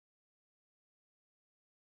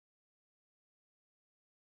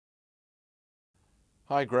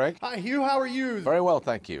Hi, Greg. Hi, Hugh. How are you? Very well,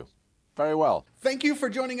 thank you. Very well. Thank you for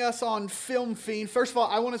joining us on Film Fiend. First of all,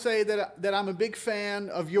 I want to say that I'm a big fan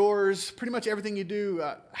of yours. Pretty much everything you do,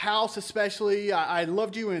 House especially. I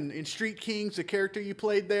loved you in Street Kings, the character you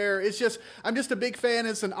played there. I'm just a big fan.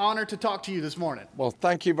 It's an honor to talk to you this morning. Well,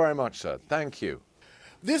 thank you very much, sir. Thank you.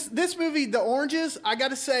 This movie, The Oranges, I got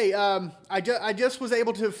to say, I just was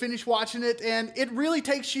able to finish watching it, and it really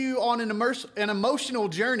takes you on an emotional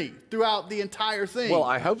journey throughout the entire thing. Well,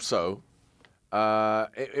 I hope so.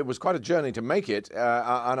 It was quite a journey to make it,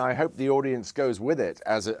 and I hope the audience goes with it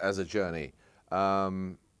as a journey.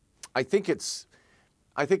 I think it's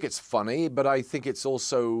funny, but I think it's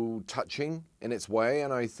also touching in its way,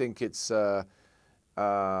 and I think it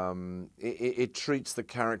treats the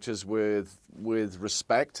characters with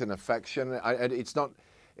respect and affection.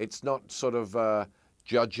 It's not sort of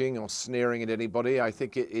judging or sneering at anybody. I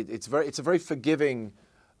think it's a very forgiving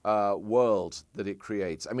world that it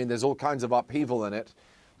creates. I mean, there's all kinds of upheaval in it,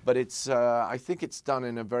 but I think it's done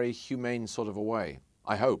in a very humane sort of a way.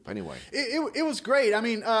 I hope, anyway. It was great. I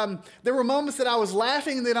mean, there were moments that I was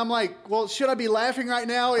laughing, and then I'm like, well, should I be laughing right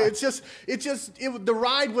now? The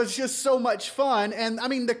ride was just so much fun. And I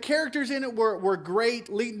mean, the characters in it were great.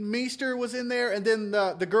 Leighton Meester was in there, and then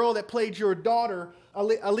the girl that played your daughter,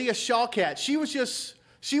 Aaliyah Shawkat, she was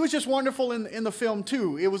just wonderful in the film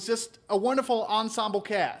too. It was just a wonderful ensemble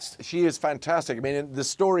cast. She is fantastic. I mean, the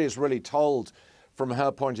story is really told from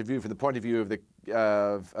her point of view, from the point of view of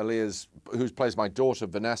Aaliyah's, who plays my daughter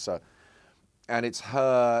Vanessa, and it's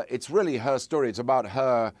really her story. It's about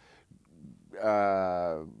her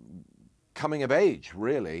coming of age,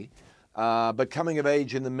 really, but coming of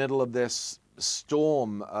age in the middle of this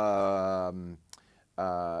storm,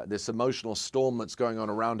 this emotional storm that's going on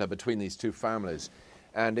around her between these two families.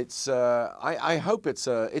 And I hope it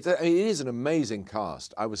is an amazing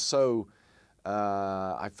cast. I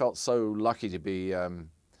felt so lucky to be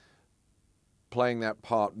playing that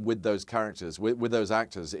part with those characters, with those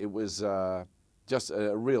actors. It was just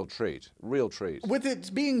a real treat, With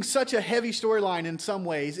it being such a heavy storyline in some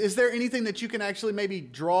ways, is there anything that you can actually maybe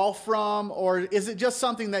draw from, or is it just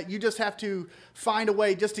something that you just have to find a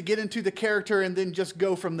way just to get into the character and then just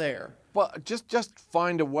go from there? Well, just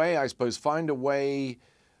find a way, I suppose. Find a way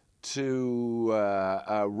to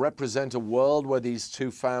represent a world where these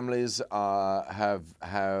two families have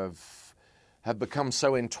become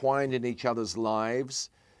so entwined in each other's lives.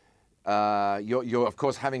 You're of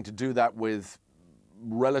course having to do that with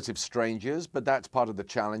relative strangers, but that's part of the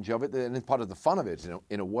challenge of it, and it's part of the fun of it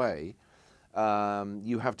in a way.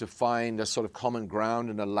 You have to find a sort of common ground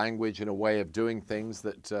and a language and a way of doing things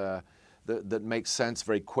that makes sense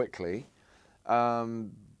very quickly.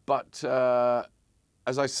 But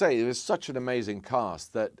as I say, it was such an amazing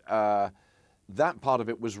cast that that part of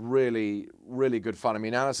it was really, really good fun. I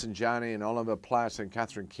mean, Alison Janney and Oliver Platt and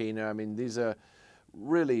Catherine Keener, I mean, these are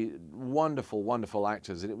really wonderful, wonderful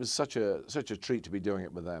actors, and it was such a treat to be doing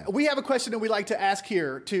it with them. We have a question that we like to ask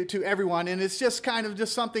here to everyone, and it's just kind of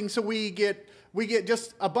just something so we get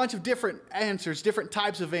just a bunch of different answers, different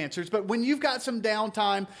types of answers. But when you've got some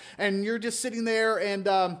downtime and you're just sitting there and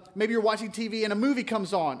maybe you're watching TV and a movie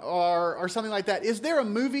comes on or something like that, is there a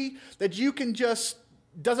movie that you can just,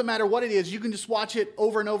 doesn't matter what it is, you can just watch it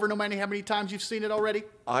over and over no matter how many times you've seen it already?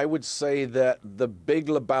 I would say that The Big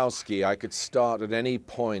Lebowski, I could start at any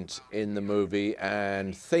point in the movie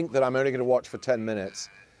and think that I'm only going to watch for 10 minutes,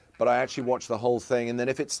 but I actually watch the whole thing, and then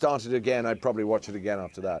if it started again, I'd probably watch it again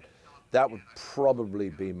after that. That would probably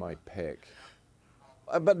be my pick.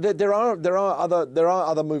 But there are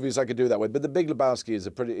other movies I could do that with. But The Big Lebowski is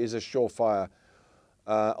a surefire.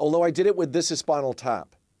 Although I did it with This Is Spinal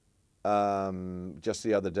Tap just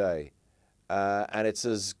the other day, and it's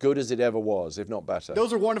as good as it ever was, if not better.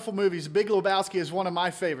 Those are wonderful movies. Big Lebowski is one of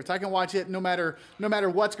my favorites. I can watch it no matter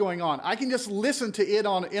what's going on. I can just listen to it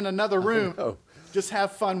in another room. Just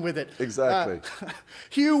have fun with it. Exactly.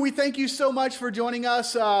 Hugh, we thank you so much for joining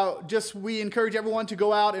us. We encourage everyone to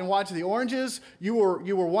go out and watch The Oranges. You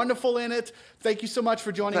were wonderful in it. Thank you so much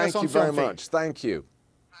for joining us on Film Fiend. Thank you very much. Thank you.